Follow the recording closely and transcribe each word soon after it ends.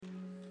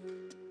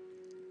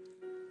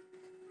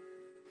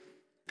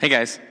Hey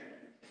guys.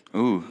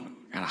 Ooh,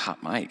 got a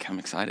hot mic. I'm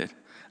excited.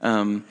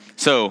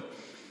 So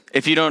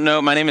if you don't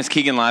know, my name is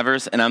Keegan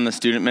Livers, and I'm the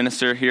student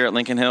minister here at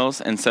Lincoln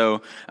Hills. And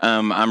so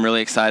I'm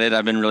really excited.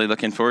 I've been really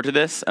looking forward to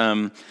this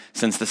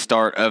since the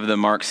start of the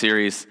Mark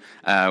series.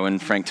 When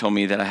Frank told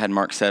me that I had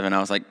Mark 7, I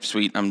was like,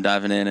 sweet, I'm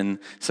diving in. And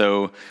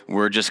so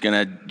we're just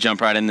going to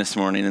jump right in this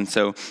morning. And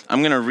so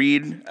I'm going to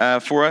read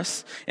for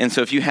us. And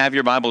so if you have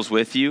your Bibles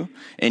with you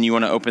and you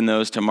want to open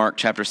those to Mark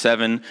chapter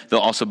 7, they'll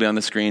also be on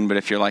the screen. But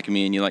if you're like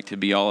me and you like to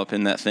be all up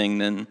in that thing,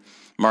 then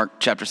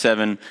Mark chapter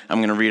 7, I'm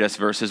going to read us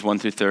verses 1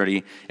 through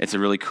 30. It's a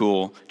really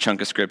cool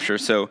chunk of scripture.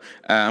 So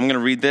I'm going to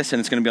read this, and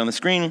it's going to be on the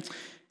screen. It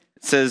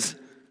says,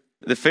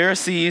 "The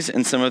Pharisees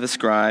and some of the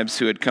scribes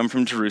who had come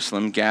from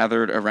Jerusalem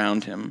gathered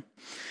around him.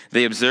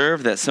 They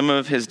observed that some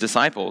of his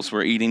disciples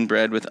were eating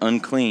bread with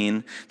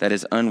unclean, that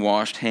is,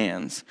 unwashed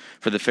hands.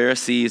 For the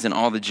Pharisees and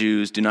all the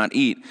Jews do not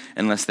eat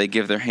unless they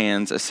give their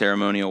hands a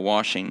ceremonial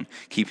washing,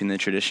 keeping the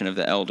tradition of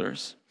the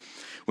elders.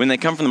 When they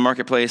come from the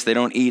marketplace, they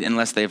don't eat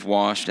unless they've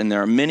washed, and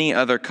there are many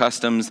other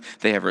customs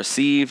they have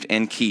received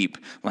and keep,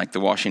 like the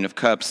washing of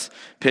cups,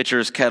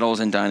 pitchers,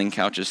 kettles, and dining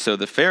couches. So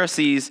the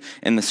Pharisees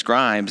and the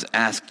scribes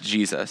asked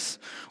Jesus,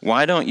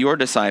 'Why don't your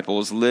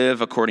disciples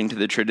live according to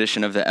the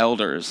tradition of the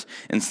elders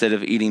instead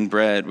of eating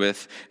bread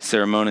with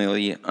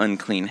ceremonially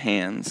unclean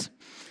hands?'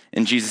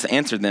 And Jesus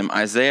answered them,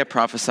 'Isaiah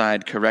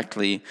prophesied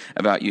correctly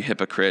about you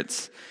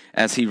hypocrites,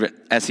 as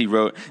he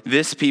wrote,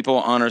 "This people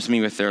honors me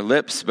with their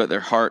lips, but their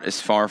heart is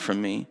far from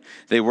me.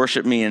 They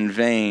worship me in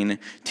vain,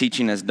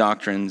 teaching as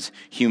doctrines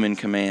human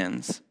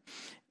commands."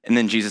 And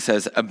then Jesus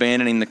says,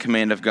 "Abandoning the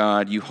command of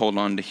God, you hold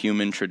on to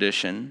human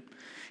tradition."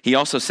 He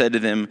also said to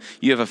them,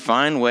 "You have a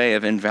fine way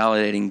of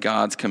invalidating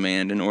God's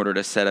command in order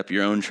to set up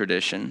your own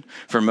tradition.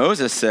 For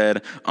Moses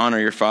said, 'Honor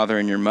your father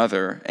and your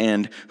mother,'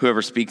 and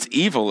whoever speaks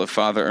evil of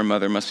father or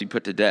mother must be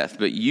put to death.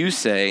 But you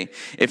say,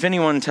 'If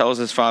anyone tells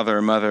his father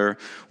or mother,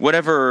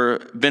 whatever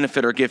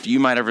benefit or gift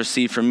you might have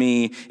received from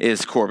me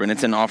is Corban,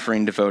 it's an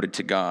offering devoted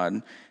to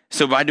God.'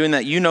 So by doing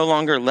that, you no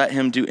longer let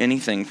him do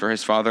anything for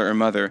his father or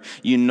mother.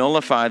 You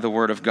nullify the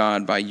word of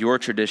God by your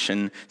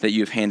tradition that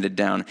you have handed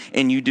down,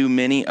 and you do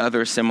many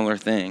other similar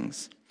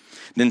things."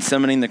 Then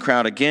summoning the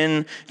crowd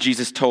again,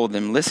 Jesus told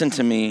them, "Listen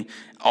to me,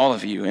 all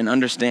of you, and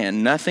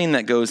understand, nothing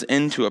that goes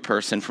into a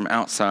person from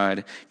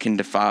outside can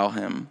defile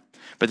him,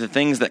 but the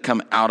things that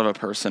come out of a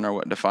person are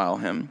what defile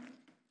him."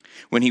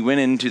 When he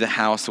went into the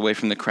house away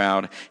from the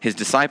crowd, his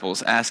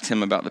disciples asked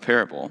him about the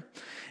parable.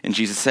 And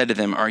Jesus said to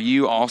them, "Are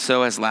you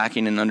also as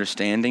lacking in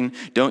understanding?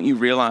 Don't you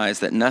realize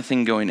that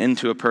nothing going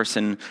into a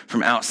person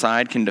from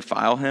outside can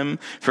defile him?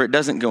 For it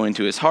doesn't go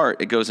into his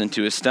heart, it goes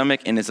into his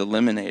stomach and is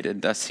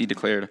eliminated." Thus he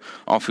declared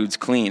all foods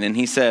clean. And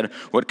he said,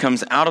 "What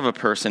comes out of a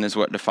person is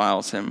what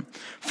defiles him.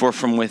 For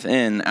from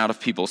within, out of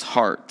people's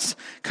hearts,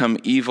 come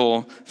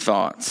evil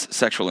thoughts,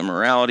 sexual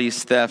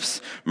immoralities,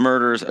 thefts,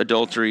 murders,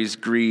 adulteries,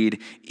 greed,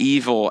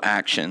 evil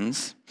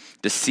actions,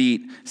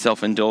 deceit,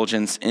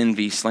 self-indulgence,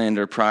 envy,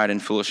 slander, pride,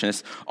 and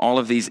foolishness. All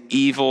of these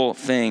evil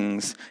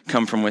things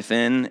come from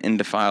within and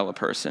defile a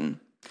person."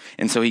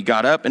 And so he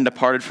got up and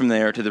departed from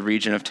there to the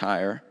region of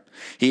Tyre.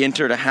 He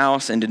entered a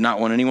house and did not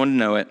want anyone to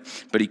know it,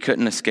 but he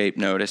couldn't escape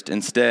notice.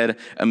 Instead,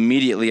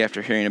 immediately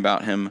after hearing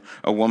about him,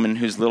 a woman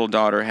whose little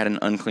daughter had an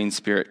unclean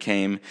spirit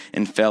came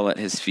and fell at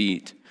his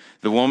feet.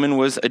 The woman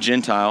was a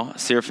Gentile,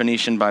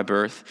 Syrophoenician by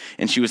birth,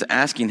 and she was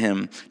asking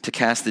him to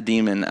cast the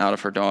demon out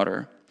of her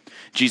daughter.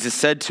 Jesus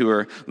said to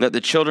her, "Let the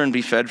children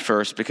be fed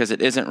first, because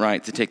it isn't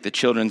right to take the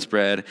children's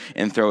bread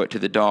and throw it to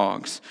the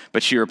dogs."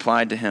 But she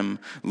replied to him,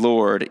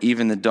 "Lord,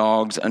 even the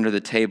dogs under the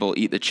table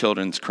eat the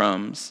children's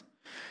crumbs."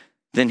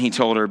 Then he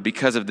told her,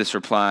 "Because of this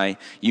reply,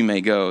 you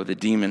may go. The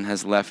demon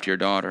has left your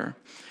daughter."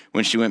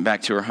 When she went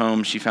back to her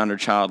home, she found her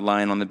child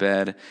lying on the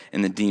bed,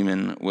 and the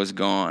demon was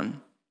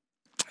gone.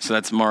 So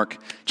that's Mark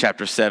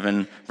chapter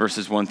 7,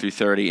 verses 1 through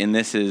 30. And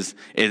this is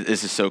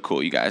so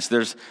cool, you guys.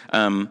 There's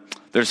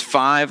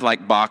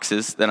 5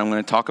 boxes that I'm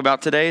going to talk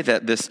about today.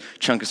 That this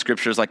chunk of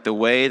scripture is the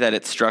way that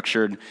it's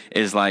structured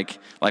is like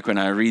when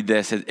I read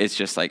this, it's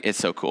just it's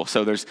so cool.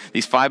 So there's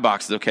these 5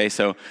 boxes. Okay,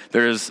 so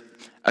there's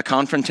a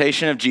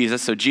confrontation of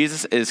Jesus. So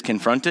Jesus is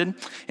confronted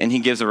and he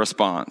gives a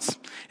response.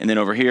 And then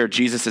over here,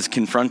 Jesus is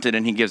confronted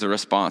and he gives a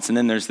response. And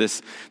then there's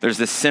this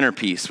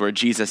centerpiece where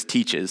Jesus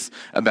teaches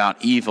about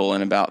evil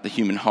and about the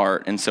human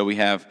heart. And so we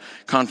have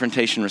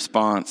confrontation,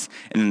 response,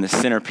 and then the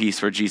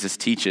centerpiece where Jesus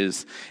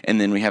teaches. And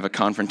then we have a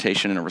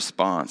confrontation and a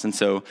response. And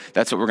so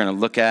that's what we're going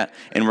to look at.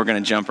 And we're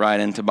going to jump right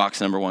into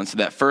box number 1. So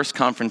that first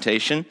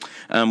confrontation,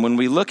 when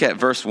we look at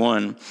verse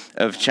 1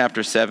 of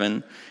chapter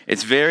 7,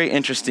 it's very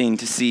interesting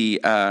to see.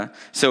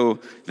 So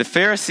the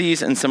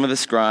Pharisees and some of the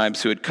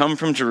scribes who had come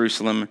from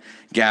Jerusalem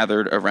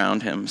gathered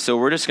around him. So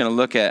we're just going to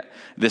look at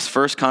this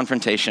first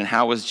confrontation.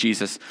 How was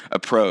Jesus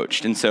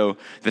approached? And so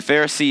the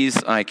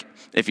Pharisees,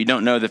 if you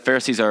don't know, the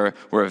Pharisees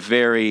were a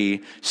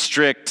very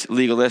strict,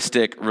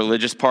 legalistic,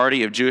 religious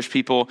party of Jewish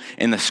people.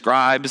 And the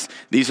scribes,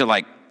 these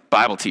are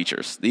Bible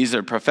teachers. These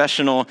are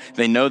professional.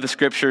 They know the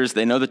scriptures,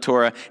 they know the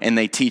Torah, and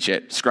they teach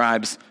it.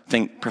 Scribes,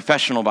 think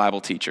professional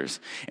Bible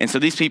teachers. And so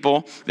these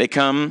people, they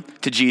come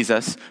to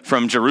Jesus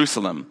from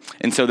Jerusalem.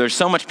 And so there's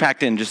so much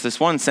packed in just this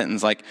one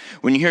sentence. Like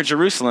when you hear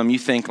Jerusalem, you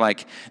think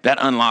like that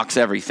unlocks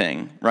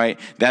everything, right?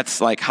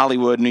 That's like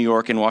Hollywood, New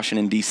York, and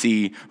Washington,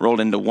 D.C. rolled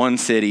into one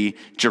city.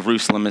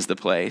 Jerusalem is the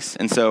place.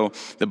 And so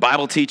the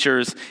Bible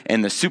teachers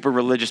and the super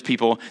religious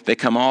people, they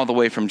come all the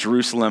way from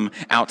Jerusalem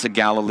out to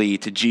Galilee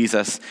to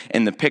Jesus.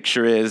 And the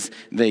picture is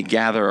they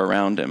gather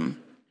around him.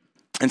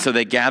 And so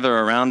they gather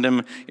around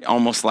him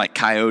almost like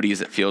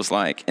coyotes, it feels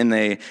like. And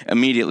they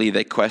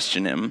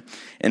question him.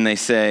 And they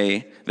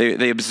say,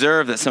 they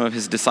observe that some of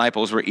his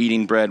disciples were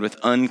eating bread with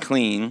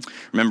unclean,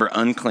 remember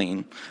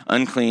unclean,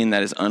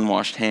 that is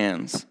unwashed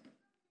hands.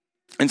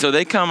 And so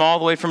they come all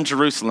the way from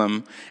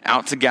Jerusalem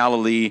out to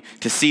Galilee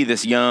to see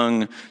this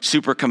young,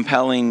 super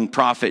compelling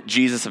prophet,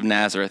 Jesus of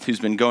Nazareth, who's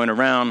been going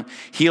around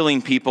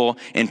healing people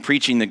and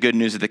preaching the good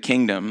news of the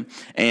kingdom.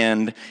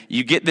 And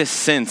you get this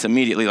sense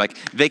immediately, like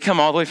they come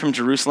all the way from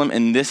Jerusalem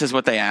and this is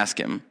what they ask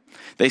him.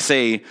 They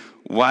say,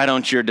 why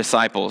don't your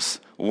disciples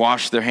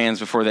wash their hands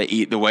before they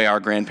eat the way our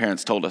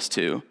grandparents told us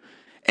to?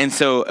 And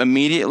so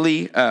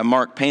immediately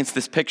Mark paints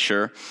this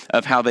picture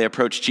of how they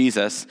approach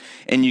Jesus.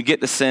 And you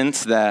get the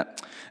sense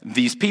that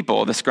these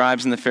people, the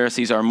scribes and the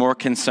Pharisees, are more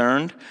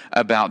concerned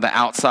about the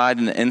outside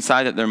and the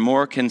inside, that they're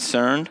more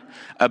concerned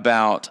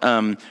about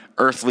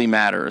earthly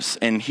matters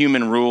and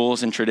human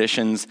rules and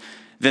traditions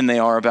than they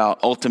are about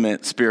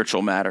ultimate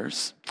spiritual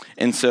matters.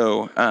 And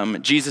so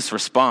Jesus'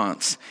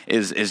 response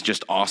is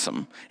just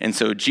awesome. And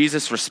so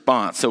Jesus'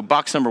 response, so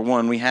box number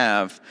one, we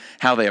have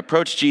how they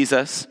approach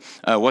Jesus,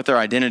 what their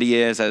identity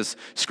is as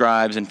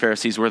scribes and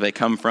Pharisees, where they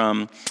come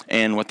from,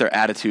 and what their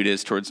attitude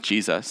is towards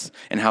Jesus,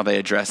 and how they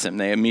address him.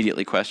 They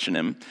immediately question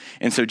him.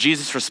 And so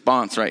Jesus'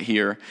 response right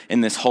here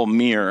in this whole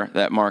mirror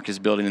that Mark is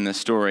building in this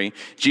story,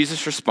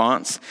 Jesus'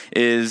 response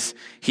is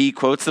he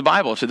quotes the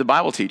Bible to the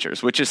Bible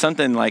teachers, which is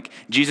something like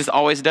Jesus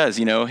always does.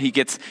 You know, he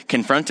gets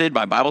confronted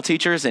by Bible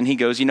teachers and he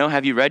goes,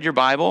 have you read your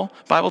Bible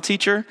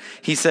teacher?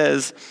 He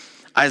says,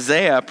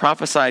 Isaiah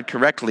prophesied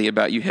correctly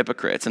about you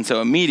hypocrites. And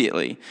so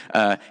immediately,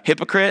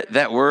 hypocrite,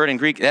 that word in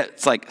Greek,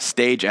 that's like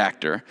stage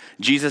actor.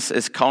 Jesus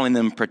is calling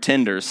them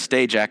pretenders,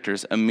 stage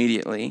actors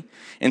immediately.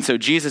 And so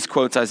Jesus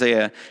quotes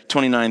Isaiah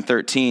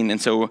 29:13. And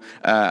so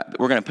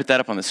we're going to put that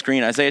up on the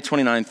screen. Isaiah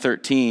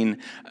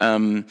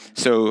 29:13.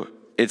 So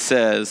it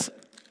says,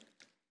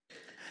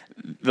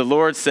 the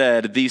Lord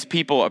said, these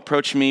people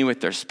approach me with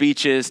their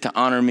speeches to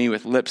honor me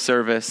with lip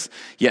service,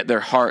 yet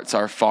their hearts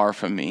are far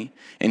from me,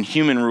 and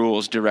human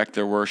rules direct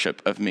their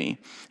worship of me.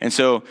 And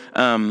so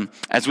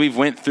as we've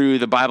went through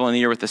the Bible in a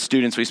year with the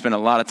students, we spent a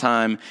lot of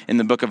time in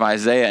the book of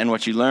Isaiah. And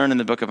what you learn in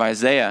the book of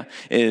Isaiah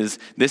is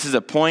this is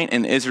a point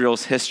in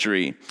Israel's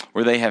history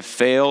where they have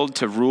failed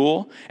to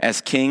rule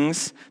as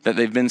kings that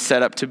they've been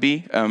set up to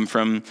be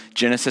from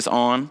Genesis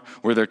on,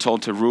 where they're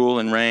told to rule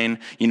and reign.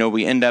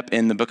 We end up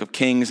in the book of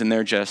Kings and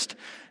they're just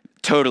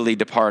totally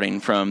departing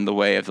from the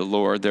way of the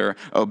Lord. They're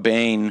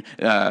obeying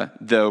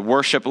the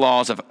worship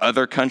laws of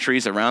other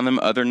countries around them,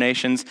 other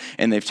nations,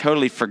 and they've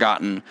totally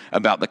forgotten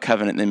about the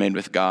covenant they made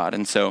with God.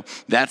 And so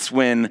that's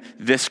when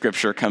this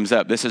scripture comes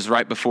up. This is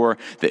right before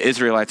the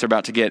Israelites are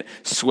about to get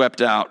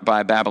swept out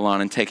by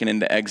Babylon and taken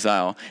into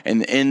exile.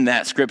 And in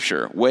that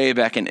scripture, way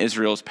back in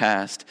Israel's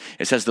past,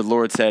 it says the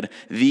Lord said,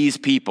 these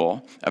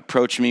people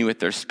approach me with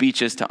their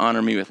speeches to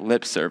honor me with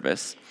lip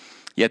service,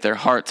 yet their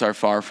hearts are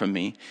far from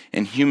me,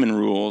 and human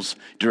rules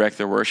direct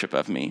their worship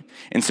of me.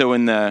 And so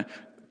when the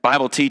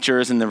Bible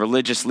teachers and the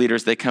religious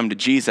leaders, they come to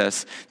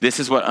Jesus, this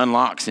is what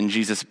unlocks in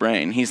Jesus'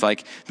 brain. He's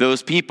like,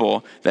 those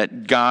people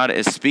that God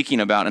is speaking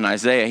about in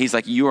Isaiah, he's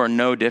like, you are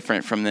no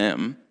different from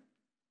them.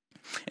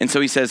 And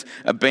so he says,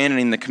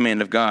 abandoning the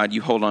command of God,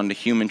 you hold on to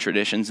human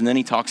traditions. And then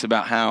he talks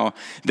about how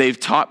they've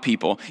taught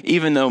people,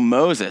 even though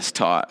Moses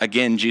taught.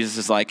 Again, Jesus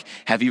is like,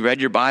 have you read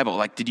your Bible?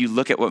 Like, did you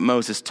look at what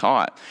Moses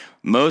taught?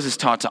 Moses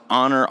taught to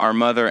honor our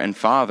mother and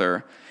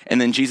father. And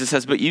then Jesus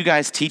says, but you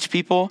guys teach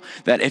people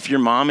that if your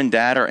mom and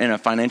dad are in a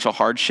financial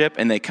hardship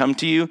and they come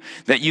to you,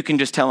 that you can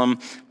just tell them,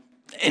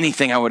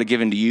 anything I would have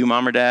given to you,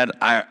 mom or dad,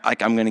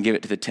 I'm going to give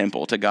it to the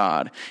temple, to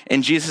God.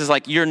 And Jesus is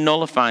like, you're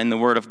nullifying the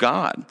word of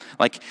God.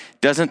 Like,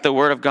 doesn't the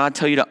word of God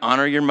tell you to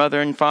honor your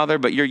mother and father,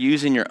 but you're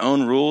using your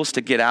own rules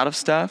to get out of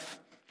stuff?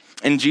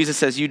 And Jesus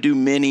says you do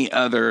many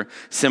other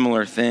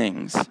similar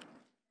things.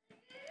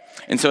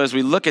 And so as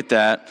we look at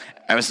that,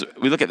 as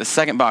we look at the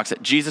second box,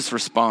 at Jesus'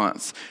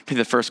 response to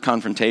the first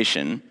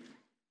confrontation,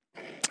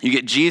 you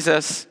get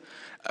Jesus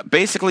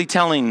basically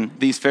telling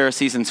these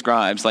Pharisees and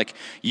scribes, like,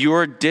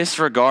 you're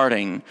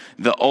disregarding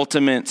the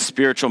ultimate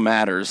spiritual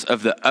matters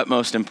of the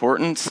utmost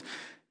importance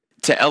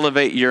to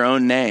elevate your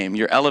own name.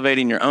 You're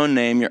elevating your own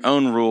name, your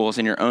own rules,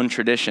 and your own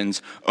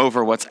traditions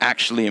over what's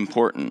actually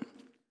important.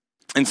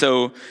 And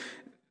so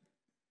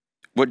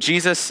what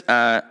Jesus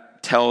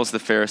tells the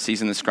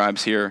Pharisees and the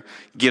scribes here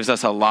gives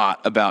us a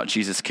lot about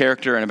Jesus'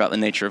 character and about the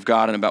nature of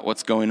God and about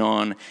what's going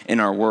on in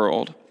our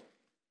world.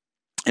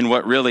 And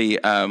what really,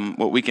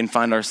 what we can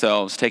find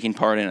ourselves taking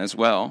part in as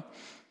well.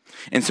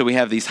 And so we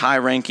have these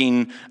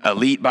high-ranking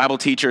elite Bible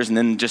teachers and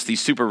then just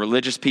these super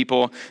religious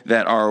people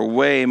that are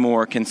way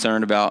more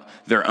concerned about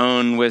their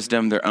own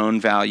wisdom, their own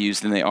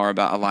values than they are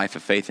about a life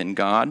of faith in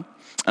God.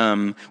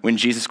 When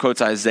Jesus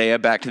quotes Isaiah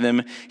back to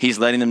them, he's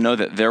letting them know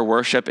that their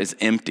worship is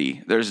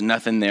empty. There's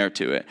nothing there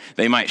to it.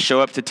 They might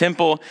show up to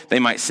temple, they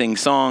might sing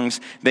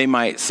songs, they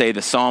might say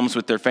the Psalms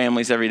with their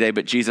families every day,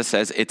 but Jesus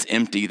says it's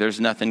empty. There's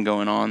nothing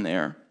going on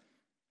there.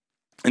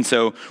 And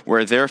so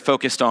where they're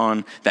focused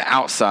on the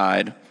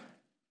outside,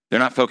 they're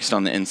not focused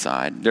on the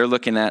inside. They're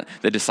looking at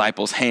the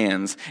disciples'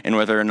 hands and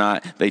whether or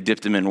not they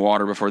dipped them in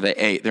water before they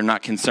ate. They're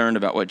not concerned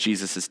about what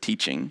Jesus is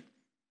teaching.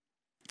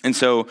 And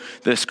so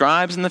the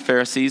scribes and the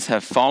Pharisees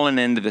have fallen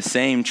into the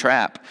same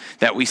trap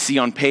that we see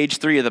on page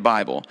 3 of the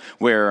Bible,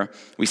 where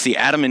we see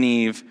Adam and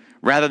Eve,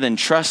 rather than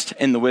trust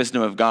in the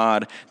wisdom of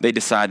God, they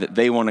decide that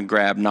they want to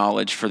grab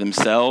knowledge for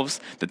themselves,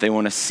 that they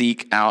want to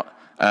seek out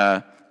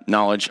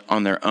knowledge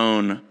on their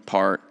own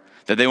part,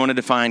 that they want to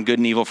define good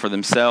and evil for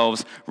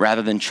themselves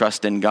rather than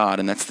trust in God.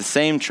 And that's the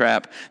same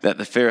trap that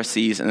the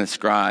Pharisees and the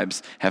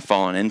scribes have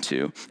fallen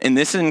into. In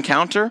this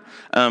encounter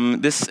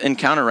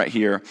right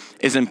here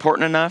is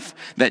important enough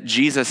that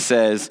Jesus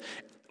says,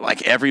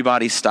 like,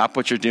 everybody stop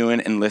what you're doing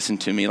and listen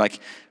to me. Like,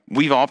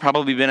 we've all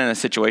probably been in a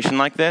situation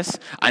like this.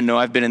 I know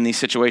I've been in these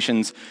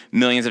situations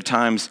millions of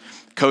times,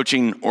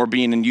 coaching or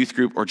being in youth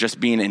group or just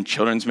being in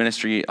children's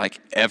ministry,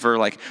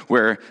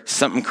 where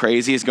something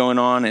crazy is going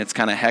on and it's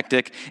kind of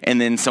hectic, and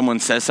then someone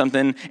says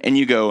something and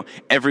you go,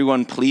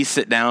 everyone please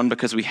sit down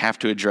because we have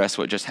to address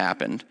what just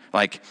happened.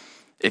 Like,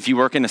 if you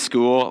work in a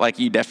school, like,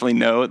 you definitely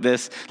know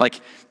this,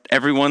 like,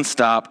 everyone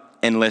stop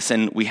and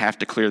listen, we have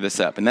to clear this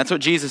up. And that's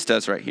what Jesus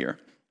does right here.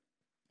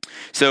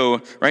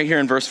 So right here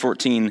in verse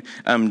 14,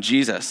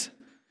 Jesus,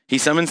 he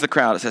summons the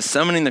crowd. It says,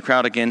 summoning the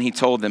crowd again, he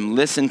told them,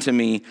 listen to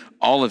me,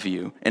 all of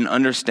you, and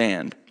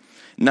understand.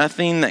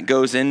 Nothing that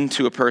goes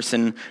into a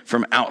person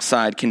from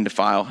outside can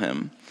defile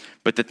him,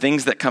 but the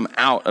things that come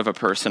out of a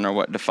person are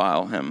what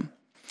defile him.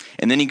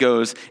 And then he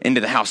goes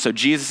into the house. So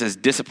Jesus is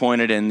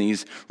disappointed in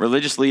these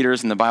religious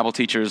leaders and the Bible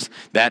teachers.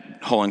 That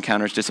whole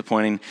encounter is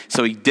disappointing.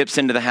 So he dips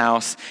into the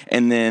house,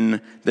 and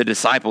then the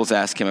disciples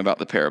ask him about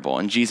the parable.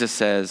 And Jesus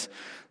says,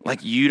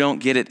 like, you don't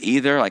get it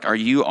either? Like, are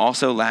you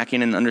also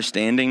lacking in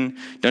understanding?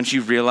 Don't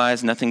you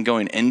realize nothing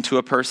going into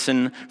a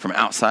person from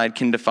outside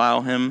can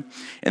defile him?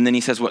 And then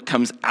he says what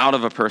comes out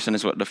of a person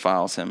is what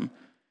defiles him.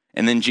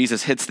 And then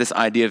Jesus hits this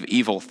idea of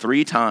evil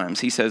 3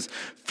 times. He says,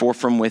 for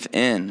from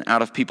within,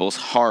 out of people's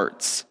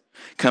hearts,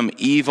 come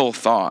evil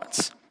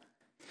thoughts.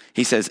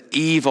 He says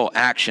evil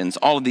actions,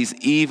 all of these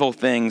evil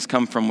things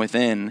come from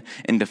within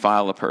and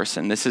defile a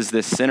person. This is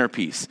this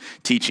centerpiece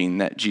teaching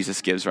that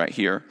Jesus gives right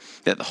here,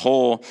 that the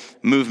whole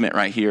movement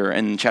right here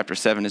in chapter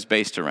 7 is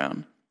based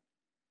around.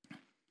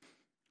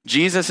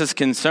 Jesus'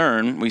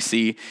 concern, we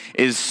see,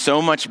 is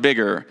so much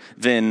bigger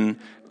than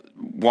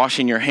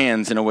washing your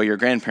hands in a way your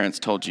grandparents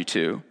told you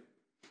to.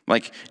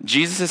 Like,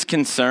 Jesus'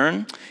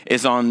 concern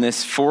is on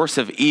this force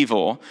of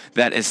evil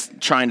that is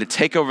trying to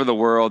take over the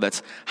world,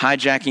 that's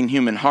hijacking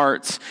human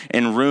hearts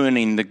and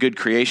ruining the good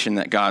creation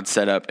that God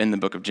set up in the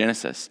book of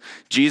Genesis.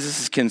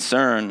 Jesus'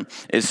 concern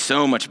is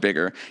so much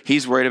bigger.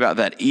 He's worried about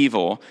that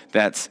evil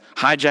that's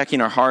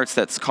hijacking our hearts,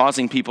 that's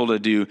causing people to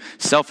do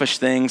selfish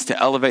things, to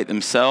elevate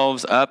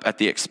themselves up at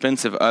the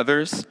expense of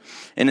others.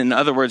 And in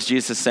other words,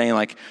 Jesus is saying,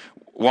 like,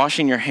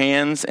 washing your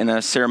hands in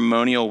a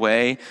ceremonial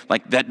way,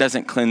 like, that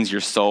doesn't cleanse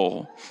your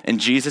soul. And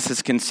Jesus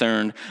is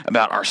concerned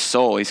about our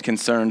soul. He's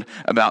concerned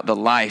about the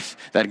life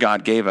that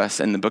God gave us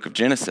in the book of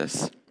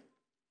Genesis.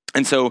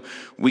 And so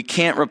we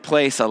can't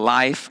replace a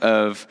life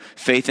of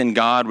faith in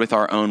God with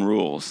our own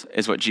rules,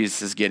 is what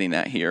Jesus is getting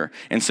at here.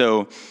 And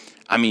so,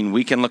 I mean,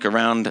 we can look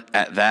around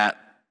at that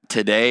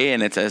today,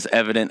 and it's as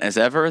evident as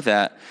ever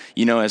that,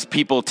 you know, as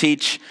people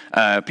teach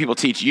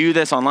you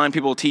this online,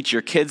 people teach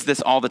your kids this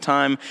all the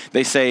time.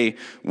 They say,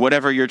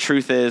 whatever your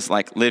truth is,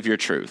 like, live your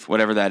truth,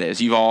 whatever that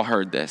is. You've all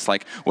heard this.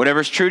 Like,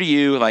 whatever's true to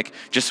you, like,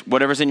 just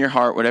whatever's in your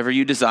heart, whatever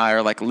you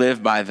desire, like,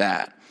 live by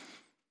that.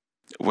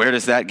 Where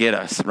does that get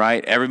us,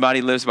 right?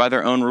 Everybody lives by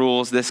their own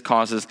rules. This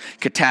causes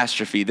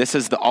catastrophe. This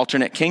is the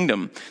alternate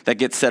kingdom that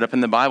gets set up in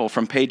the Bible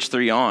from page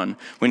 3 on.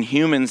 When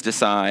humans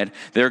decide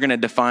they're going to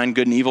define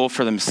good and evil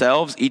for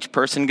themselves, each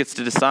person gets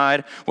to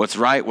decide what's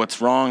right,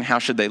 what's wrong, how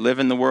should they live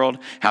in the world,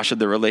 how should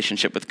their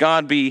relationship with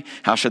God be,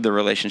 how should their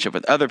relationship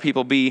with other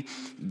people be.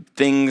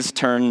 Things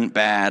turn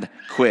bad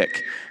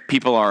quick.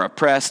 People are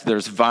oppressed,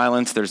 there's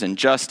violence, there's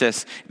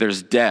injustice,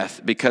 there's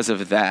death because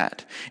of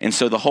that. And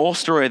so the whole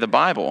story of the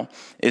Bible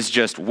is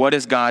just, what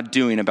is God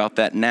doing about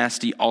that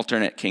nasty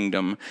alternate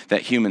kingdom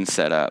that humans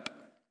set up?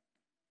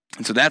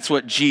 And so that's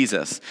what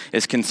Jesus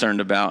is concerned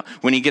about.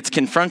 When he gets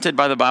confronted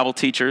by the Bible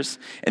teachers,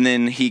 and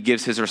then he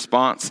gives his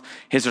response,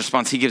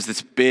 he gives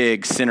this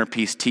big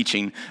centerpiece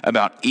teaching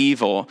about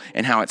evil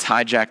and how it's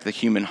hijacked the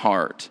human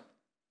heart.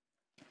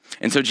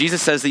 And so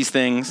Jesus says these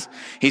things.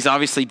 He's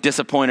obviously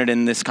disappointed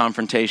in this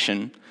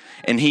confrontation,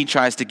 and he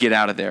tries to get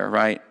out of there,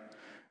 right?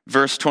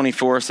 Verse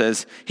 24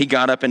 says, he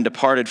got up and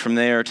departed from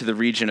there to the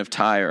region of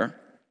Tyre.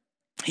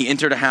 He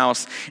entered a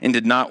house and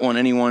did not want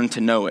anyone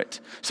to know it.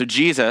 So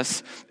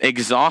Jesus,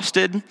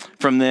 exhausted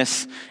from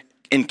this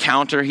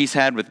encounter he's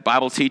had with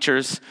Bible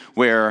teachers,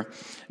 where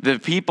the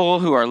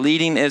people who are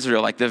leading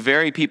Israel, like the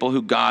very people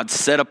who God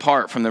set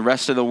apart from the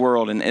rest of the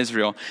world in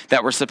Israel,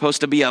 that were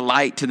supposed to be a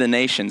light to the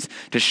nations,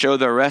 to show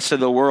the rest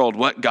of the world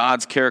what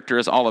God's character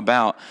is all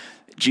about,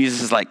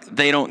 Jesus is like,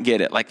 they don't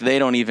get it. Like, they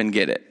don't even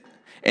get it.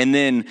 And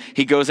then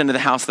he goes into the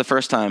house the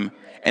first time,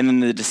 and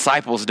then the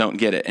disciples don't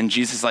get it. And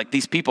Jesus is like,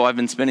 these people I've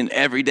been spending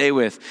every day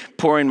with,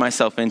 pouring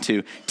myself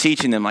into,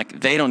 teaching them,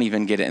 like, they don't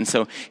even get it. And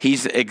so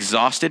he's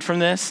exhausted from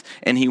this,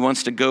 and he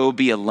wants to go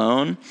be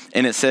alone.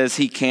 And it says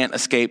he can't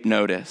escape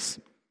notice.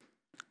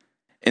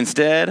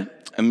 Instead,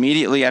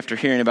 immediately after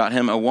hearing about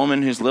him, a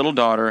woman whose little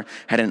daughter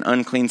had an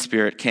unclean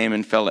spirit came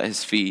and fell at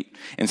his feet.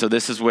 And so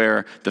this is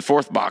where the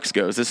fourth box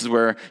goes. This is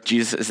where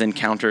Jesus is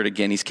encountered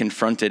again. He's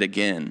confronted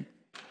again.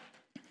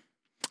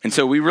 And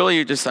so I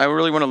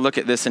really want to look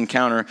at this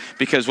encounter,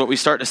 because what we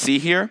start to see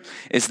here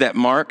is that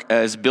Mark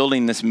is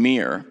building this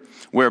mirror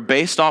where,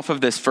 based off of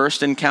this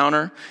first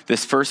encounter,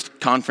 this first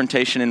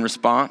confrontation and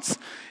response,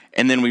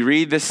 and then we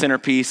read this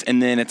centerpiece,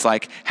 and then it's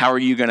like, how are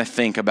you going to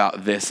think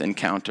about this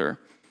encounter?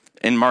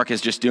 And Mark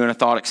is just doing a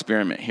thought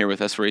experiment here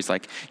with us, where he's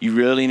like, you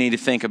really need to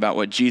think about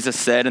what Jesus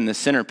said in the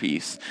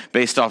centerpiece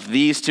based off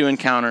these two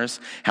encounters,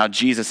 how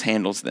Jesus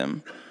handles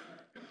them.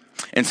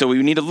 And so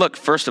we need to look,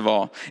 first of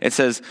all, it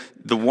says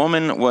the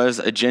woman was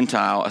a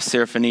Gentile, a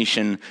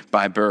Syrophoenician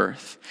by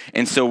birth.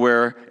 And so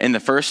where in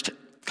the first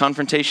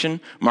confrontation,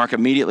 Mark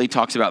immediately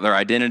talks about their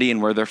identity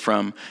and where they're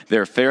from.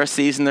 They're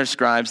Pharisees and they're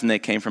scribes, and they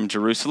came from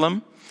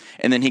Jerusalem.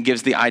 And then he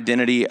gives the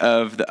identity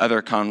of the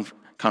other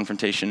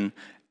confrontation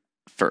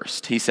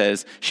first. He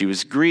says she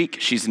was Greek,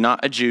 she's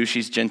not a Jew,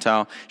 she's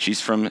Gentile,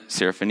 she's from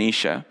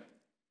Syrophoenicia.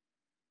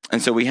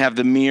 And so we have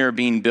the mirror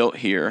being built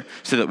here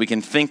so that we can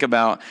think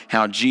about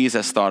how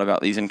Jesus thought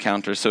about these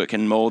encounters, so it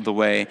can mold the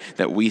way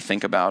that we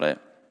think about it.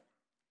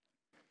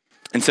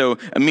 And so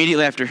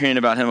immediately after hearing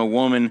about him, a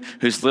woman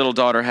whose little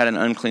daughter had an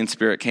unclean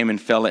spirit came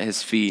and fell at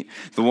his feet.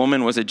 The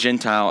woman was a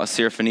Gentile, a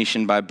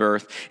Syrophoenician by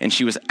birth, and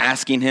she was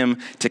asking him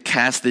to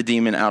cast the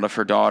demon out of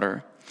her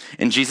daughter.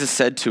 And Jesus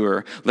said to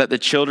her, let the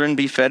children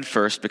be fed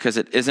first, because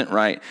it isn't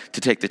right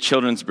to take the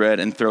children's bread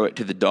and throw it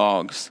to the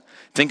dogs.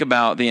 Think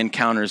about the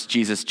encounters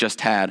Jesus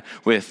just had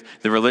with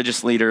the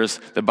religious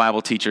leaders, the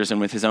Bible teachers, and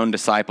with his own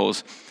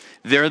disciples.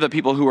 They're the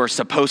people who are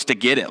supposed to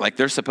get it. Like,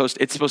 it's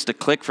supposed to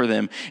click for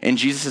them. And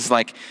Jesus is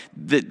like,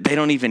 they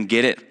don't even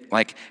get it.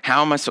 Like,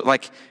 how am I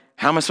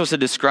supposed to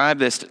describe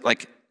this?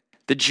 Like,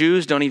 the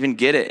Jews don't even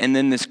get it. And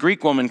then this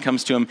Greek woman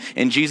comes to him,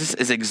 and Jesus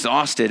is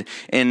exhausted.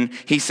 And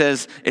he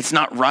says, it's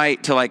not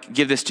right to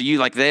give this to you.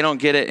 Like, they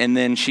don't get it. And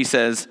then she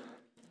says,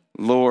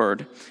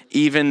 Lord,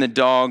 even the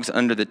dogs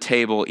under the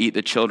table eat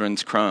the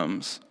children's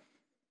crumbs.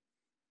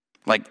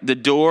 Like, the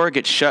door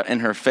gets shut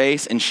in her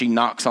face, and she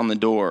knocks on the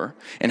door.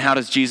 And how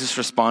does Jesus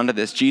respond to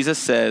this? Jesus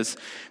says,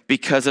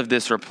 because of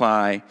this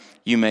reply,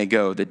 you may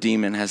go. The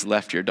demon has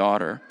left your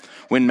daughter.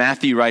 When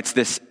Matthew writes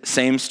this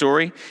same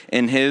story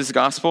in his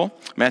gospel,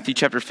 Matthew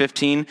chapter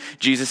 15,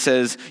 Jesus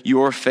says,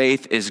 your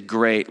faith is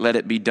great. Let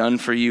it be done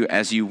for you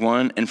as you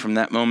want. And from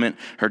that moment,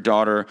 her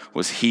daughter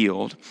was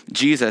healed.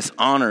 Jesus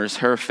honors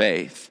her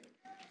faith.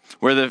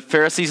 Where the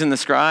Pharisees and the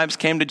scribes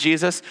came to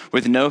Jesus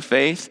with no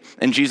faith,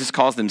 and Jesus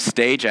calls them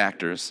stage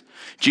actors,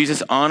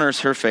 Jesus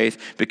honors her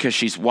faith because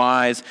she's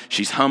wise,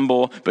 she's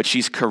humble, but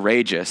she's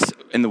courageous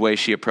in the way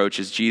she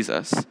approaches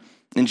Jesus.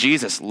 And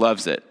Jesus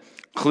loves it,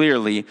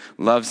 clearly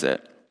loves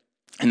it.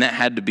 And that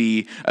had to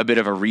be a bit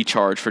of a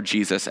recharge for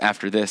Jesus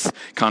after this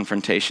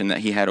confrontation that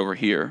he had over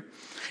here.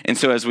 And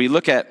so as we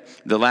look at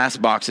the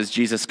last box as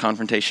Jesus'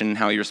 confrontation and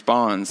how he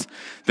responds,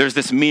 there's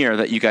this mirror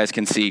that you guys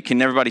can see.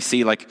 Can everybody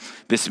see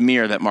this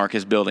mirror that Mark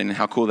is building and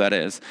how cool that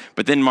is?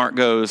 But then Mark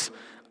goes,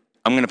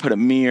 I'm going to put a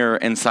mirror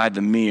inside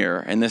the mirror.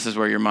 And this is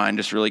where your mind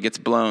just really gets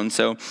blown.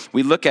 So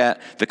we look at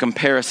the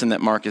comparison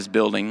that Mark is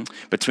building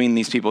between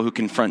these people who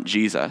confront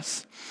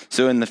Jesus.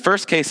 So in the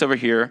first case over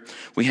here,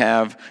 we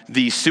have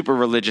the super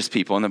religious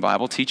people in the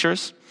Bible,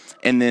 teachers.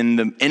 And then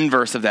the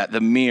inverse of that,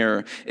 the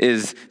mirror,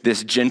 is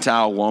this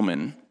Gentile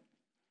woman.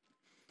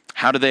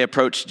 How do they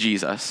approach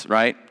Jesus,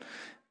 right?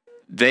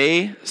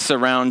 They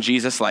surround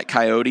Jesus like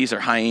coyotes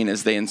or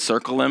hyenas. They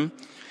encircle him,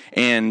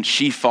 and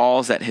she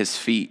falls at his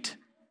feet.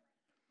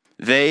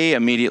 They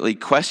immediately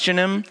question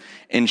him,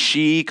 and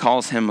she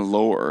calls him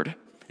Lord.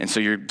 And so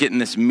you're getting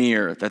this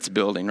mirror that's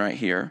building right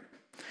here.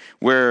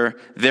 Where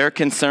they're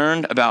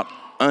concerned about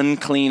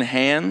unclean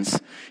hands,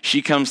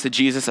 she comes to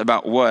Jesus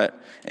about what?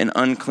 An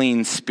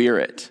unclean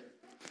spirit.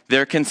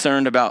 They're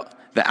concerned about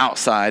the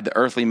outside, the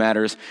earthly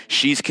matters.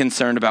 She's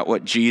concerned about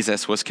what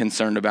Jesus was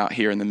concerned about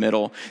here in the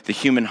middle, the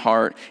human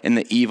heart and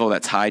the evil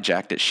that's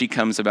hijacked it. She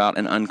comes about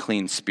an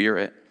unclean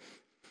spirit.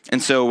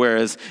 And so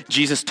whereas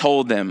Jesus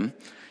told them,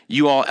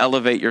 you all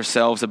elevate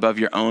yourselves above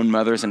your own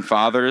mothers and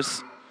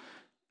fathers,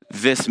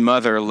 this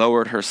mother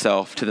lowered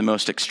herself to the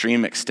most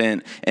extreme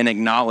extent and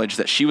acknowledged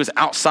that she was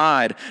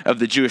outside of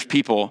the Jewish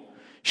people.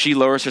 She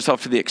lowers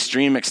herself to the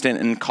extreme extent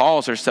and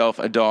calls herself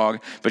a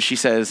dog, but she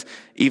says,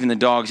 even the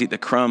dogs eat the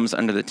crumbs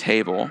under the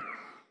table.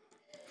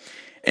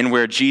 And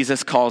where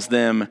Jesus calls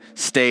them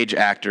stage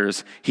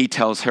actors, he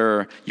tells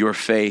her, your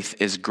faith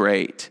is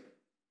great.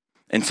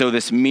 And so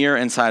this mirror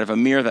inside of a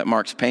mirror that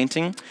Mark's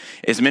painting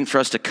is meant for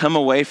us to come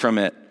away from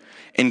it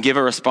and give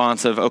a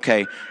response of,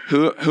 okay,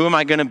 who am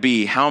I going to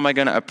be? How am I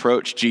going to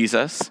approach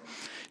Jesus?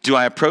 Do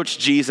I approach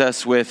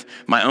Jesus with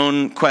my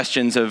own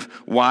questions of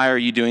why are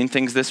you doing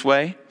things this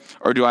way?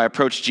 Or do I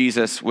approach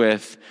Jesus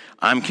with,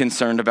 I'm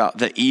concerned about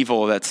the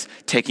evil that's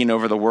taking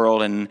over the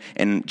world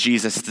and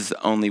Jesus is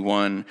the only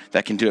one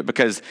that can do it?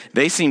 Because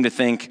they seem to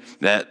think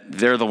that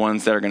they're the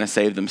ones that are going to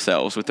save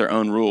themselves with their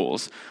own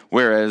rules.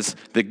 Whereas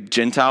the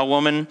Gentile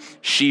woman,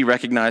 she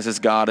recognizes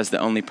God as the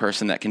only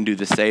person that can do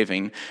the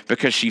saving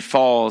because she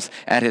falls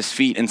at his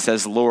feet and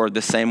says, Lord,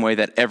 the same way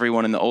that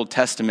everyone in the Old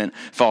Testament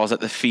falls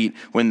at the feet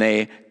when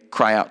they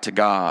cry out to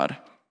God.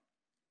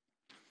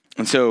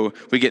 And so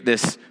we get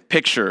this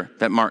picture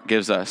that Mark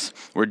gives us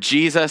where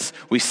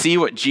we see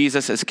what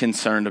Jesus is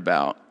concerned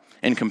about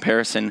in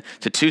comparison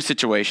to two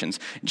situations.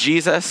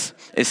 Jesus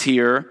is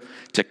here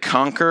to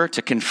conquer,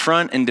 to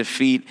confront and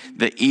defeat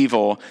the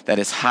evil that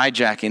is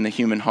hijacking the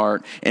human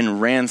heart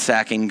and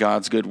ransacking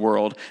God's good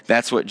world.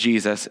 That's what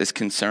Jesus is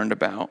concerned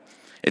about.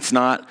 It's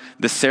not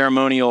the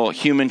ceremonial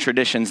human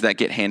traditions that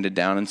get handed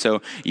down. And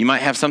so you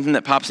might have something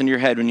that pops into your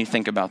head when you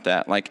think about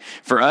that. Like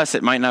for us,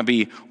 it might not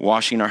be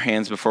washing our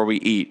hands before we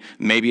eat.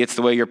 Maybe it's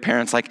the way your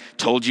parents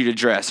told you to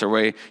dress or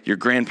way your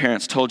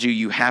grandparents told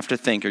you have to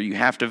think or you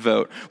have to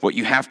vote, what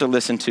you have to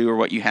listen to or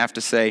what you have to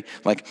say.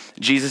 Like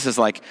Jesus is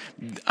like,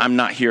 I'm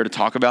not here to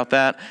talk about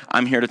that.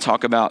 I'm here to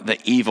talk about the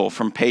evil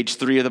from page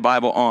 3 of the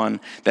Bible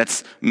on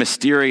that's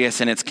mysterious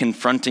and it's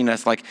confronting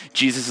us. Like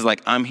Jesus is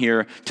like, I'm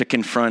here to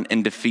confront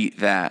and defeat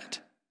that.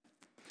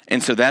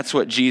 And so that's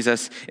what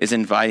Jesus is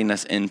inviting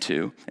us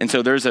into. And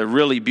so there's a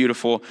really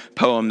beautiful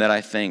poem that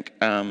I think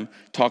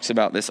talks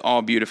about this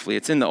all beautifully.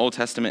 It's in the Old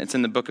Testament. It's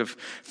in the book of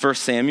 1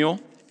 Samuel.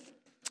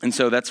 And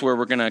so that's where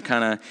we're going to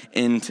kind of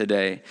end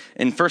today.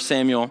 In 1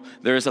 Samuel,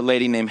 there's a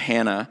lady named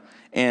Hannah,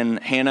 and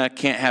Hannah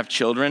can't have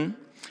children.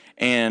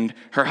 And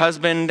her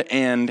husband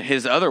and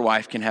his other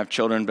wife can have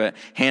children, but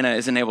Hannah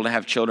isn't able to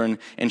have children,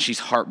 and she's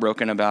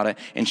heartbroken about it.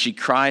 And she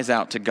cries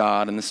out to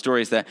God, and the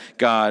story is that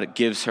God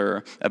gives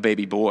her a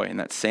baby boy, and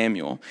that's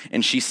Samuel.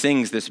 And she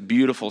sings this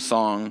beautiful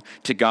song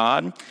to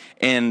God,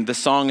 and the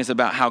song is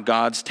about how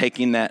God's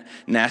taking that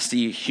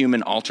nasty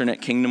human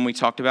alternate kingdom we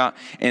talked about,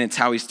 and it's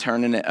how he's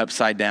turning it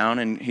upside down,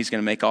 and he's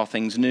going to make all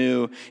things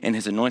new in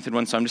his anointed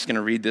one. So I'm just going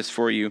to read this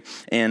for you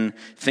and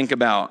think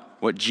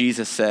about what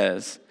Jesus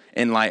says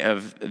in light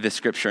of this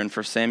scripture in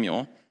 1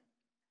 Samuel.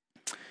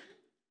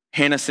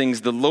 Hannah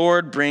sings, the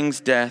Lord brings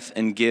death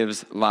and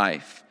gives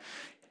life.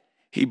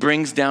 He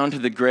brings down to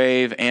the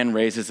grave and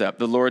raises up.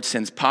 The Lord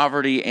sends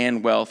poverty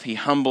and wealth. He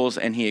humbles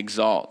and he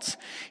exalts.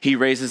 He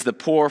raises the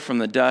poor from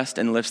the dust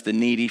and lifts the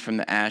needy from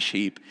the ash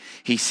heap.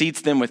 He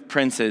seats them with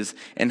princes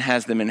and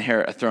has them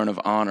inherit a throne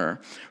of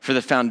honor. For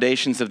the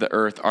foundations of the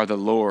earth are the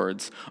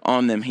Lord's.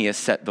 On them he has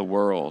set the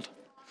world.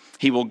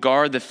 He will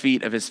guard the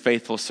feet of his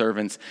faithful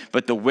servants,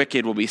 but the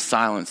wicked will be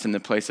silenced in the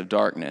place of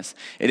darkness.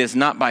 It is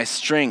not by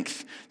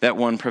strength that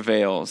one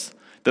prevails.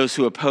 Those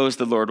who oppose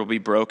the Lord will be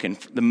broken.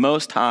 The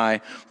Most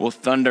High will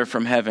thunder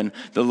from heaven.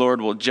 The Lord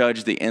will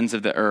judge the ends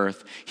of the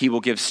earth. He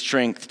will give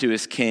strength to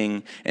his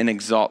king and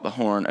exalt the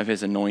horn of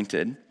his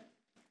anointed.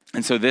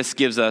 And so this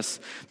gives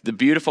us the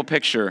beautiful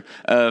picture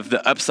of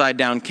the upside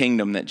down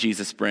kingdom that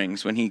Jesus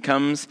brings. When he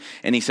comes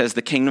and he says,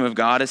 the kingdom of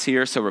God is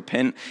here, so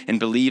repent and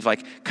believe,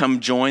 come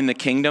join the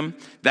kingdom.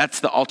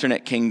 That's the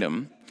alternate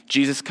kingdom.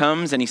 Jesus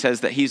comes and he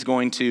says that he's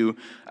going to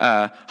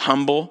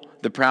humble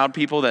the proud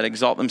people that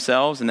exalt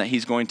themselves and that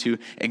he's going to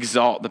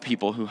exalt the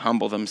people who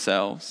humble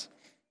themselves.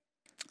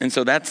 And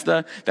so that's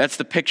the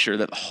picture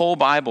that the whole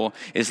Bible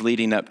is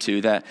leading up to,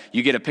 that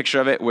you get a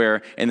picture of it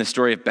where in the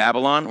story of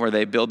Babylon, where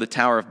they build the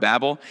Tower of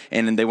Babel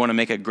and then they want to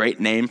make a great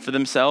name for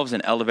themselves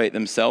and elevate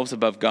themselves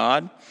above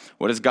God.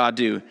 What does God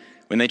do?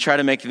 When they try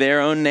to make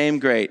their own name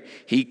great,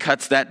 he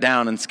cuts that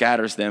down and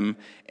scatters them.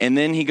 And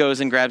then he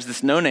goes and grabs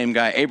this no-name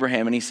guy,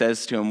 Abraham, and he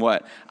says to him,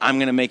 what? I'm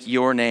going to make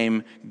your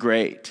name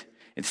great.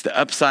 It's the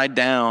upside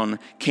down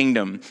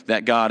kingdom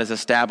that God is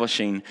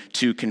establishing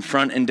to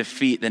confront and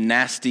defeat the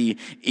nasty,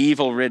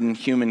 evil-ridden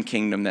human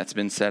kingdom that's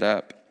been set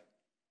up.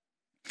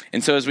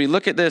 And so as we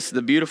look at this,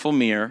 the beautiful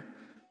mirror,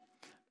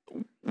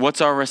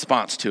 what's our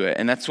response to it?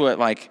 And that's what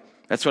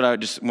I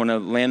just want to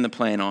land the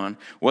plane on.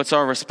 What's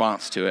our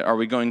response to it? Are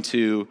we going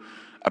to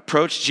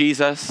approach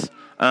Jesus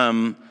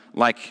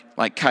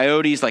like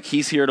coyotes, like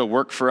he's here to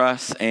work for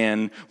us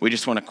and we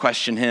just want to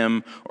question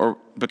him, or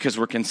because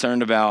we're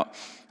concerned about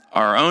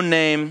our own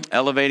name,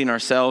 elevating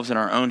ourselves and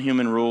our own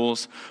human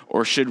rules?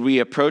 Or should we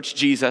approach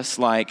Jesus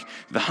like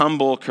the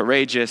humble,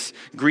 courageous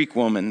Greek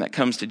woman that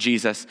comes to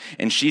Jesus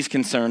and she's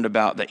concerned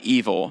about the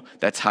evil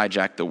that's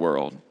hijacked the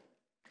world?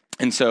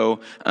 And so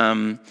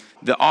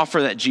the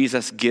offer that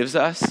Jesus gives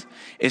us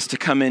is to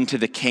come into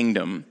the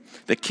kingdom.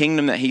 the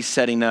kingdom that he's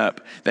setting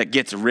up that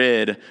gets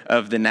rid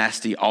of the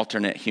nasty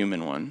alternate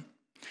human one.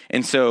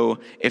 And so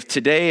if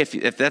today,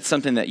 if that's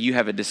something that you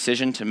have a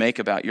decision to make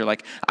about, you're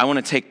like, I want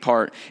to take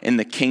part in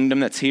the kingdom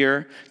that's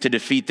here to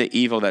defeat the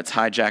evil that's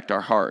hijacked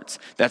our hearts.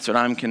 That's what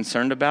I'm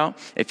concerned about.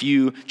 If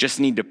you just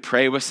need to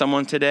pray with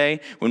someone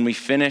today, when we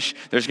finish,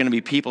 there's going to be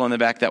people in the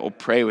back that will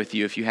pray with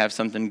you if you have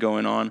something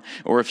going on.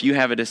 Or if you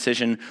have a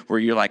decision where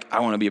you're like, I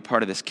want to be a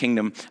part of this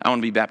kingdom, I want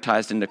to be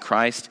baptized into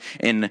Christ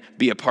and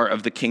be a part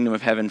of the kingdom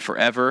of heaven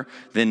forever,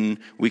 then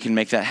we can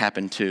make that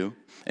happen too.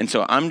 And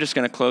so I'm just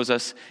going to close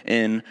us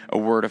in a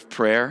word of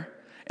prayer.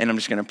 And I'm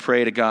just going to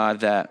pray to God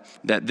that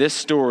this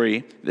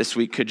story this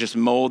week could just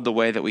mold the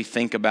way that we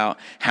think about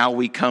how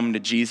we come to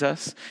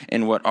Jesus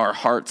and what our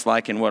heart's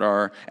like and what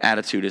our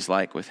attitude is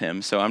like with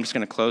him. So I'm just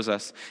going to close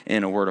us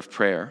in a word of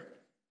prayer.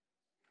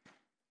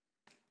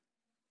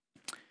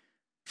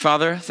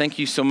 Father, thank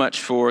you so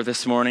much for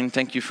this morning.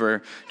 Thank you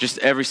for just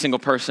every single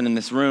person in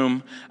this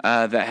room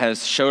that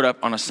has showed up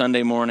on a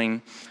Sunday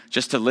morning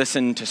just to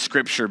listen to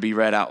Scripture be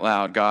read out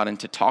loud, God, and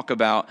to talk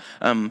about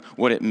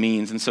what it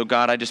means. And so,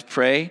 God, I just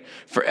pray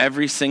for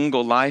every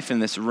single life in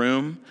this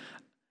room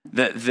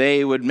that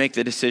they would make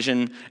the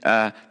decision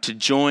to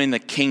join the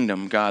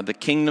kingdom, God, the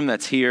kingdom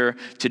that's here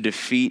to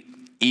defeat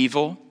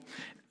evil.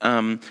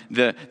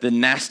 The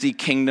nasty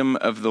kingdom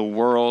of the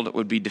world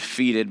would be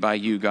defeated by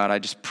you, God. I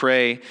just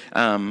pray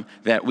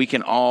that we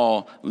can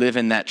all live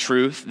in that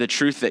truth, the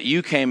truth that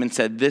you came and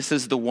said, this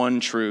is the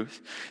one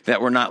truth,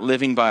 that we're not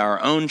living by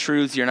our own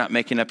truths. You're not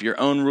making up your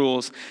own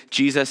rules.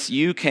 Jesus,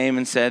 you came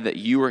and said that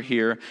you are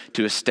here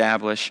to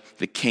establish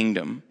the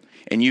kingdom,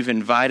 and you've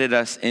invited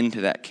us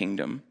into that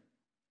kingdom.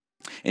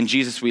 And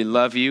Jesus, we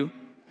love you,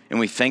 and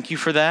we thank you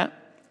for that.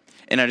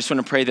 And I just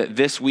want to pray that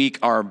this week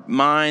our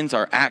minds,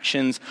 our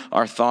actions,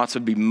 our thoughts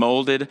would be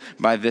molded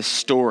by this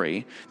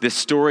story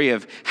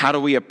of how do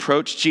we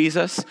approach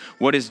Jesus?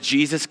 What is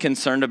Jesus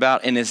concerned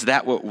about? And is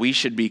that what we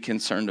should be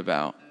concerned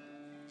about?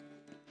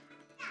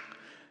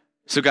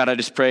 So God, I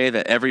just pray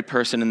that every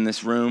person in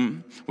this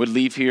room would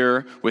leave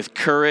here with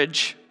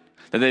courage,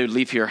 that they would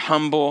leave here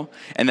humble,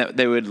 and that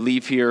they would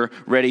leave here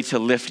ready to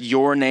lift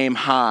your name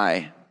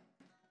high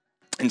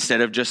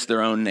instead of just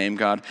their own name,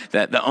 God.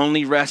 That the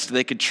only rest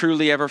they could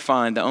truly ever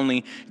find, the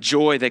only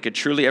joy they could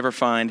truly ever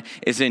find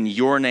is in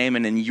your name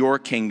and in your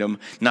kingdom,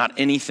 not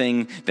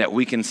anything that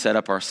we can set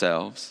up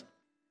ourselves.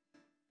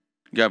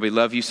 God, we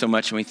love you so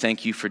much and we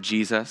thank you for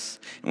Jesus.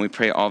 And we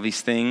pray all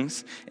these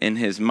things in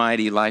his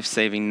mighty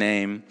life-saving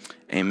name.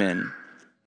 Amen.